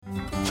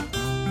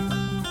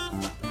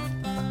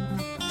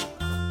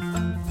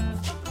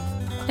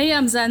Hey,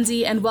 I'm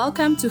Zanzi, and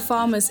welcome to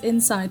Farmers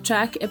Inside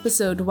Track,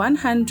 episode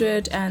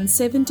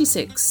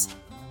 176.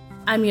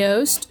 I'm your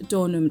host,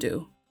 Dawn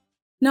Umdu.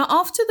 Now,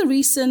 after the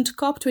recent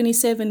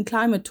COP27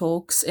 climate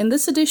talks, in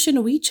this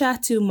edition we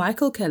chat to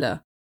Michael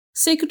Keller,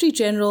 Secretary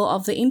General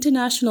of the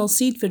International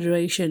Seed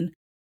Federation,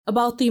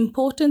 about the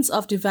importance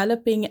of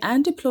developing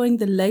and deploying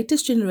the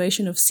latest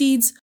generation of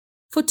seeds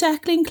for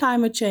tackling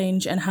climate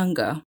change and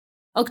hunger.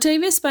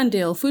 Octavia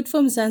Spandeel, Food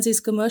From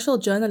Zanzi's commercial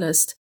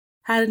journalist,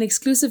 had an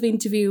exclusive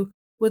interview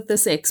with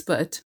this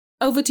expert.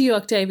 Over to you,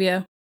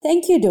 Octavia.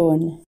 Thank you,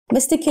 Dawn.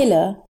 Mr.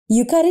 Keller,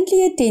 you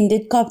currently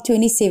attended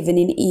COP27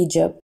 in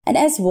Egypt, and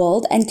as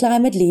world and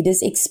climate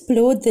leaders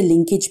explored the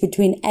linkage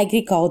between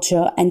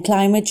agriculture and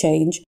climate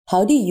change,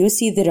 how do you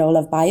see the role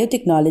of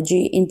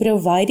biotechnology in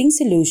providing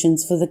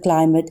solutions for the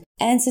climate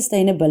and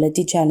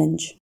sustainability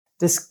challenge?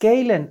 The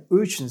scale and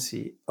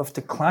urgency of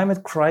the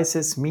climate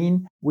crisis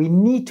mean we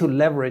need to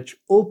leverage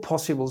all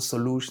possible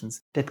solutions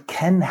that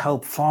can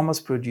help farmers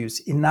produce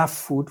enough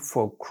food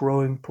for a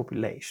growing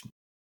population.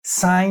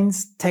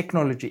 Science,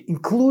 technology,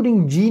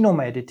 including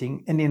genome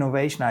editing and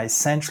innovation, are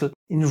essential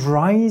in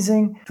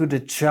rising to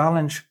the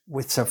challenge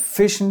with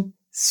sufficient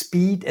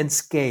speed and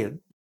scale.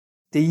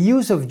 The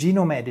use of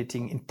genome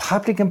editing in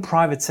public and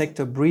private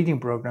sector breeding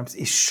programs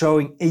is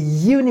showing a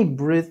unique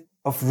breadth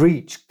of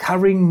reach,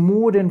 covering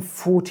more than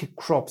 40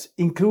 crops,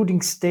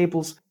 including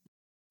staples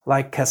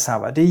like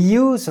cassava. The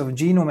use of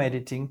genome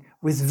editing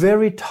with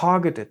very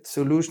targeted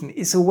solution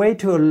is a way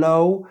to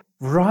allow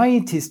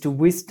varieties to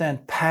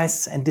withstand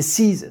pests and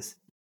diseases.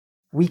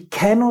 We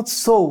cannot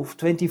solve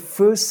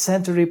 21st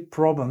century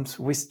problems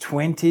with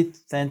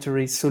 20th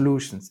century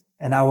solutions.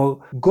 And our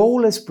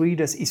goal as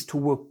breeders is to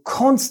work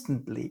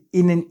constantly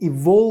in an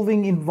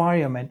evolving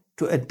environment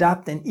to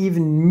adapt and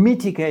even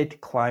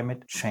mitigate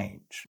climate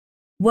change.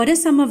 What are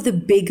some of the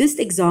biggest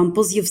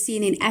examples you've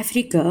seen in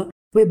Africa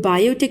where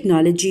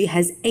biotechnology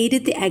has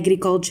aided the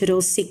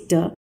agricultural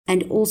sector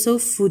and also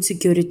food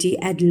security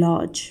at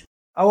large?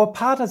 Our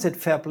partners at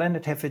Fair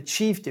Planet have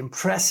achieved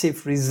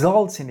impressive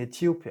results in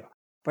Ethiopia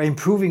by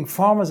improving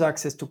farmers'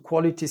 access to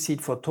quality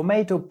seed for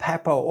tomato,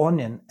 pepper, or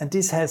onion, and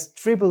this has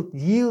tripled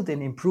yield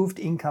and improved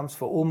incomes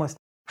for almost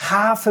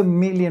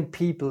 500,000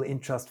 people in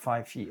just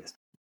 5 years.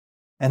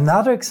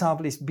 Another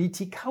example is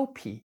BT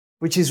cowpea,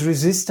 which is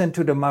resistant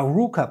to the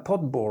Maruca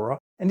pod borer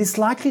and is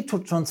likely to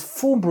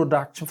transform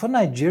production for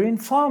Nigerian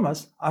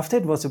farmers after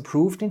it was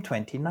approved in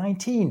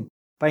 2019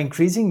 by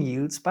increasing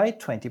yields by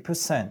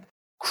 20%.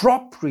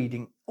 Crop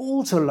breeding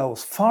also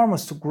allows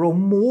farmers to grow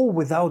more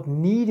without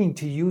needing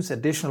to use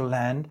additional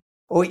land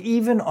or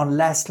even on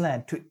less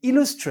land. To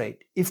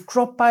illustrate, if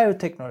crop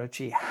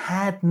biotechnology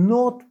had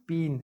not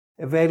been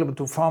available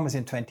to farmers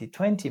in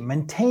 2020,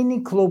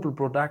 maintaining global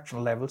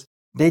production levels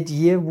that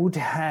year would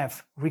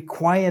have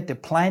required the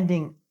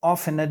planting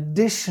of an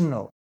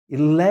additional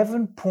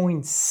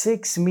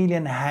 11.6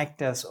 million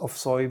hectares of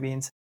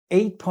soybeans,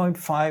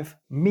 8.5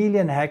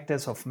 million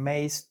hectares of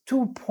maize,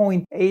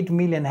 2.8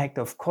 million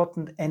hectares of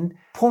cotton, and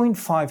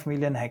 0.5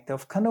 million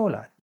hectares of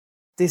canola.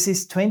 This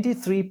is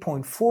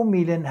 23.4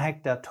 million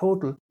hectare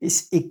total,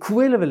 is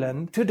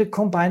equivalent to the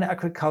combined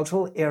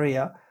agricultural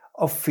area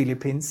of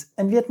Philippines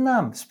and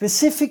Vietnam.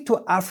 Specific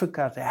to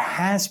Africa, there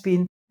has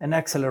been an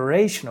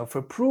acceleration of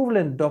approval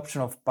and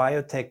adoption of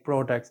biotech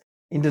products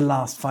in the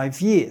last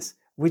 5 years,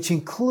 which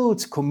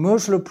includes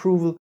commercial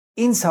approval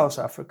in South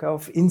Africa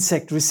of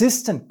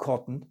insect-resistant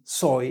cotton,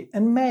 soy,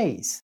 and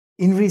maize.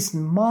 In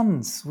recent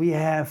months, we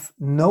have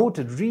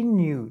noted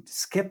renewed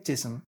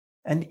skepticism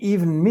and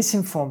even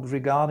misinformed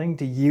regarding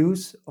the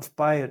use of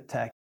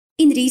biotech.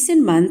 In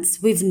recent months,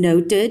 we've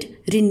noted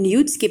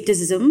renewed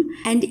skepticism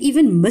and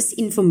even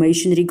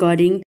misinformation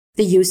regarding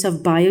the use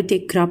of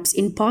biotech crops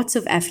in parts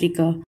of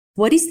Africa.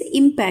 What is the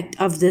impact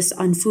of this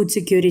on food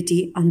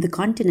security on the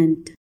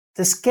continent?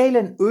 The scale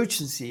and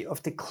urgency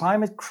of the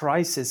climate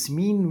crisis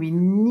mean we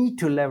need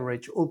to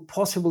leverage all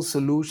possible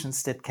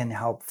solutions that can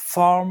help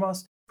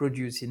farmers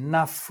produce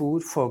enough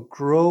food for a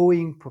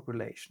growing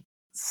population.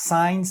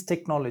 Science,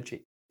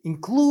 technology,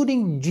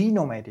 including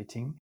genome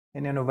editing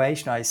and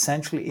innovation, are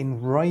essential in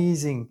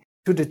rising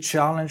to the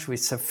challenge with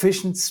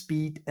sufficient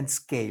speed and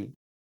scale.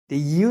 The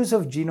use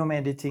of genome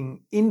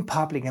editing in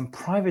public and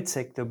private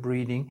sector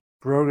breeding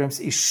programs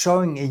is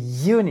showing a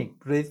unique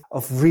breadth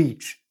of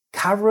reach,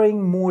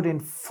 covering more than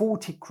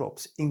 40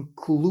 crops,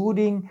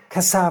 including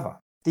cassava.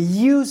 The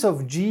use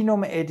of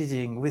genome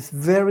editing with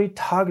very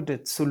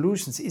targeted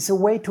solutions is a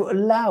way to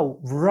allow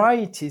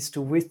varieties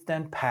to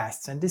withstand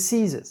pests and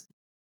diseases.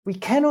 We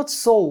cannot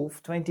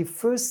solve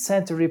 21st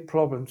century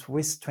problems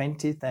with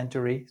 20th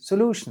century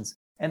solutions,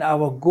 and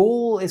our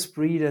goal as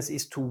breeders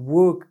is to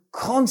work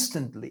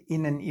constantly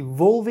in an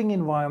evolving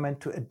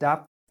environment to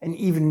adapt and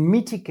even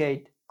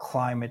mitigate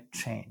climate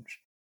change.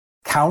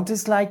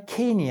 Countries like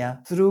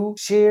Kenya, through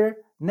sheer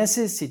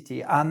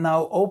necessity, are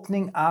now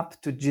opening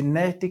up to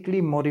genetically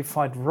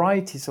modified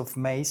varieties of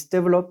maize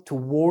developed to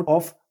ward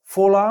off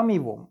fall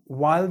armyworm,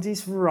 while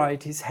these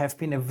varieties have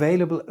been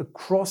available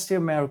across the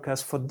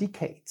Americas for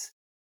decades.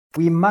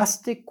 We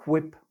must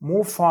equip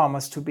more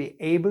farmers to be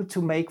able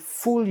to make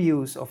full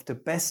use of the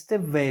best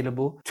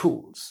available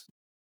tools.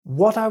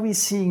 What are we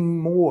seeing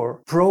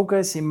more?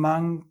 Progress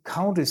among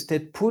countries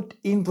that put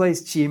in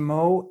place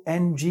GMO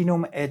and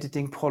genome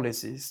editing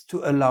policies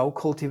to allow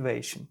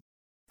cultivation.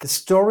 The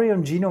story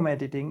on genome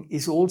editing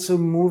is also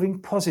moving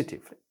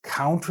positively.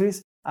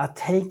 Countries are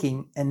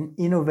taking an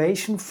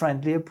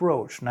innovation-friendly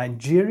approach.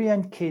 Nigeria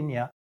and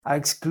Kenya are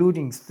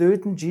excluding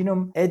certain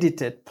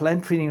genome-edited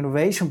plant-breeding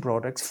innovation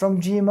products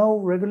from GMO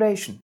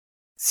regulation.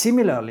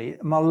 Similarly,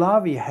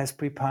 Malawi has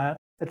prepared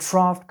a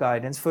draft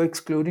guidance for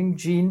excluding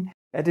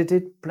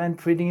gene-edited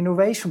plant-breeding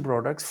innovation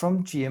products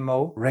from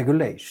GMO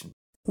regulation.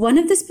 One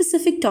of the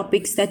specific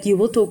topics that you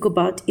will talk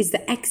about is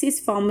the access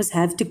farmers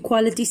have to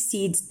quality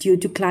seeds due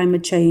to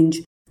climate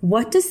change.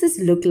 What does this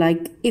look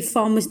like if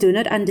farmers do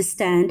not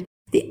understand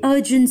the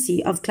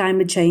urgency of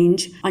climate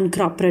change on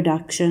crop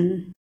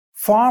production?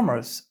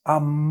 Farmers are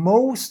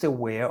most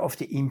aware of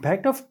the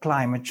impact of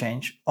climate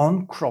change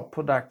on crop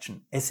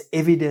production, as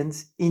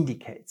evidence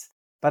indicates.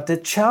 But the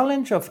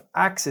challenge of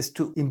access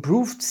to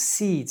improved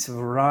seeds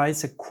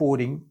varies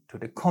according to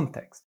the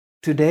context.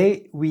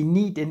 Today, we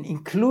need an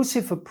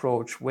inclusive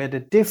approach where the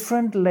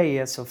different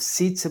layers of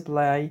seed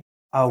supply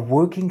are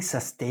working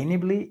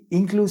sustainably,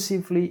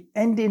 inclusively,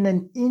 and in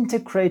an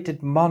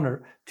integrated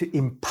manner to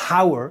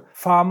empower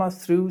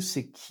farmers through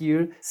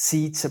secure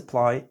seed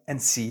supply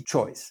and seed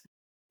choice.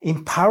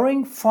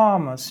 Empowering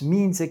farmers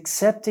means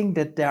accepting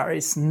that there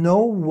is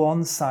no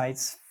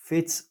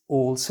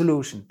one-size-fits-all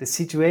solution. The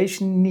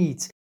situation,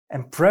 needs,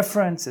 and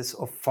preferences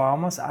of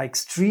farmers are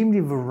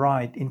extremely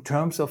varied in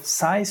terms of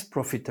size,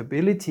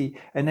 profitability,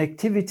 and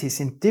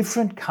activities in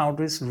different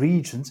countries,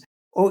 regions,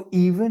 or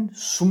even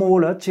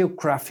smaller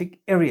geographic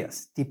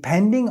areas.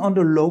 Depending on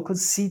the local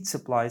seed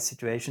supply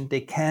situation,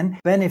 they can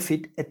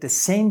benefit at the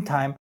same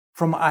time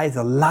from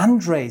either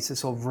land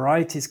races or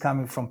varieties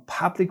coming from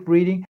public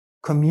breeding,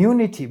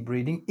 community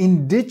breeding,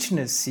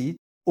 indigenous seed,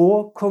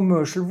 or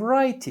commercial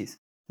varieties,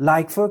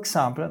 like for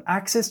example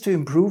access to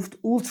improved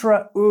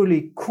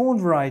ultra-early corn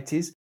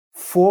varieties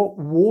for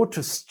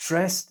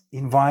water-stressed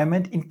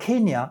environment in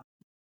Kenya,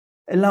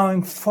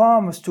 allowing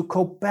farmers to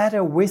cope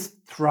better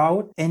with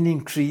drought and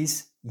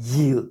increase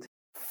yield.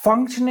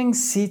 Functioning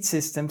seed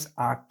systems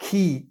are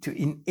key to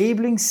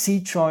enabling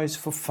seed choice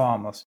for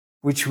farmers,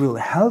 which will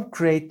help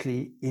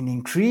greatly in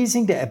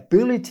increasing the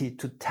ability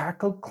to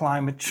tackle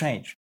climate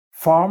change.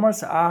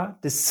 Farmers are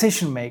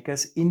decision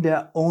makers in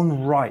their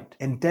own right,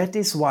 and that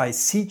is why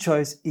seed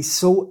choice is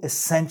so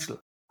essential.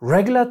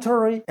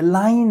 Regulatory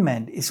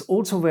alignment is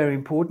also very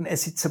important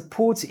as it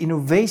supports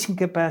innovation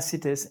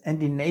capacities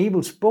and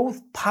enables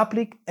both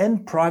public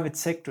and private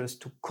sectors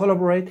to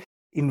collaborate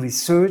in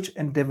research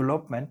and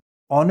development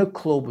on a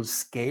global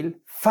scale,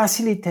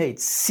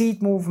 facilitates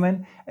seed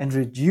movement, and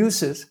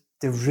reduces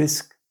the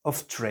risk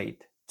of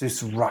trade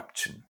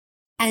disruption.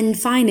 And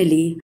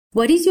finally,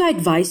 what is your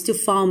advice to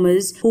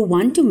farmers who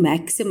want to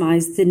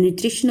maximize the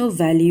nutritional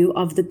value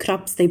of the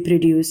crops they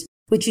produce,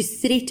 which is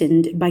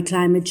threatened by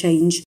climate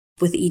change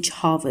with each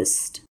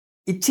harvest?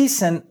 It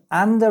is an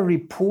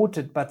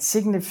underreported but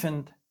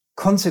significant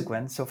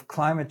consequence of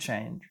climate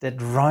change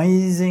that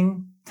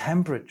rising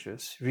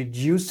temperatures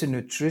reduce the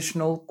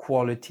nutritional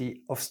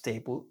quality of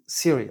staple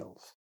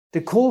cereals. The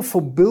call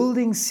for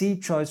building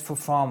seed choice for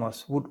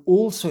farmers would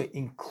also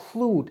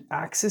include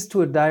access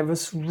to a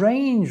diverse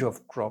range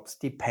of crops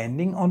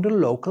depending on the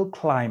local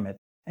climate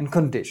and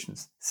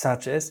conditions,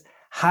 such as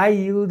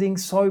high-yielding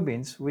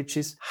soybeans, which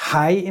is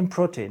high in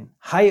protein,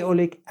 high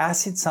oleic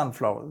acid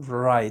sunflower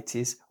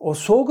varieties, or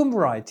sorghum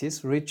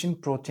varieties rich in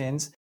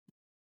proteins,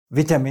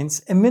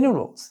 vitamins, and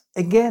minerals.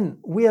 Again,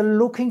 we are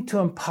looking to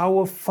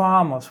empower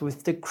farmers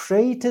with the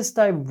greatest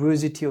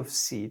diversity of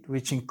seed,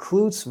 which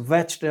includes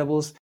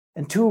vegetables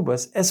and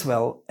tubers as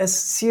well as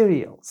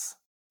cereals.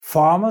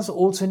 Farmers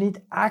also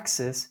need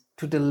access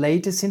to the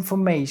latest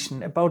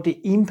information about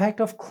the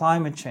impact of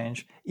climate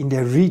change in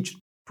their region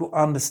to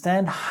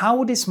understand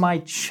how this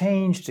might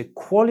change the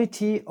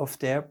quality of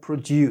their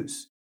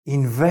produce.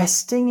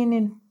 Investing in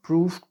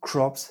improved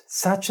crops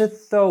such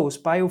as those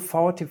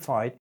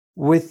biofortified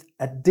with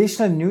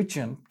additional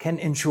nutrients can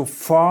ensure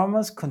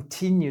farmers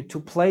continue to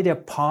play their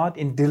part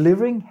in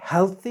delivering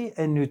healthy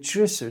and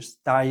nutritious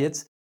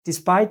diets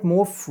despite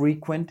more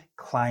frequent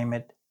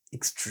climate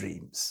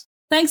extremes.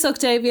 Thanks,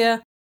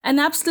 Octavia. And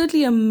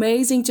absolutely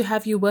amazing to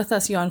have you with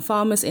us here on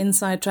Farmers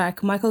Inside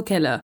Track, Michael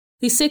Keller,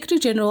 the Secretary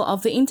General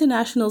of the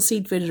International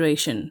Seed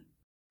Federation.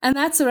 And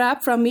that's a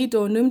wrap from me,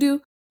 Dawn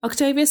Numdu,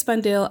 Octavia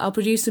Spandale, our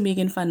producer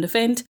Megan van der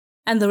Vent,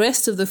 and the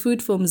rest of the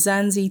Food for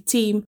Mzansi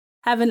team.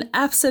 Have an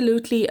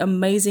absolutely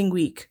amazing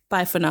week.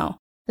 Bye for now.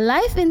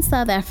 Life in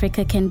South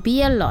Africa can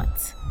be a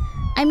lot.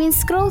 I mean,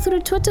 scroll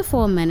through Twitter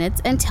for a minute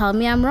and tell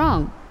me I'm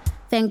wrong.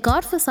 Thank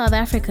God for South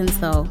Africans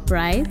though,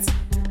 right?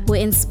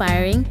 We're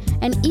inspiring,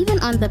 and even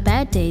on the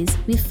bad days,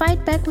 we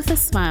fight back with a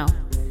smile.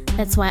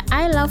 That's why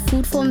I love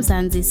Food for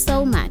Mzansi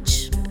so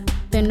much.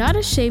 They're not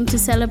ashamed to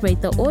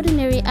celebrate the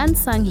ordinary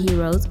unsung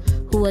heroes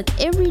who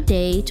work every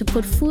day to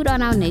put food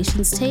on our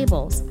nation's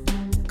tables.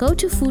 Go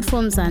to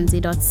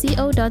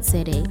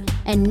foodformzansi.co.za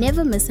and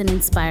never miss an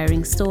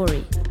inspiring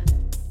story.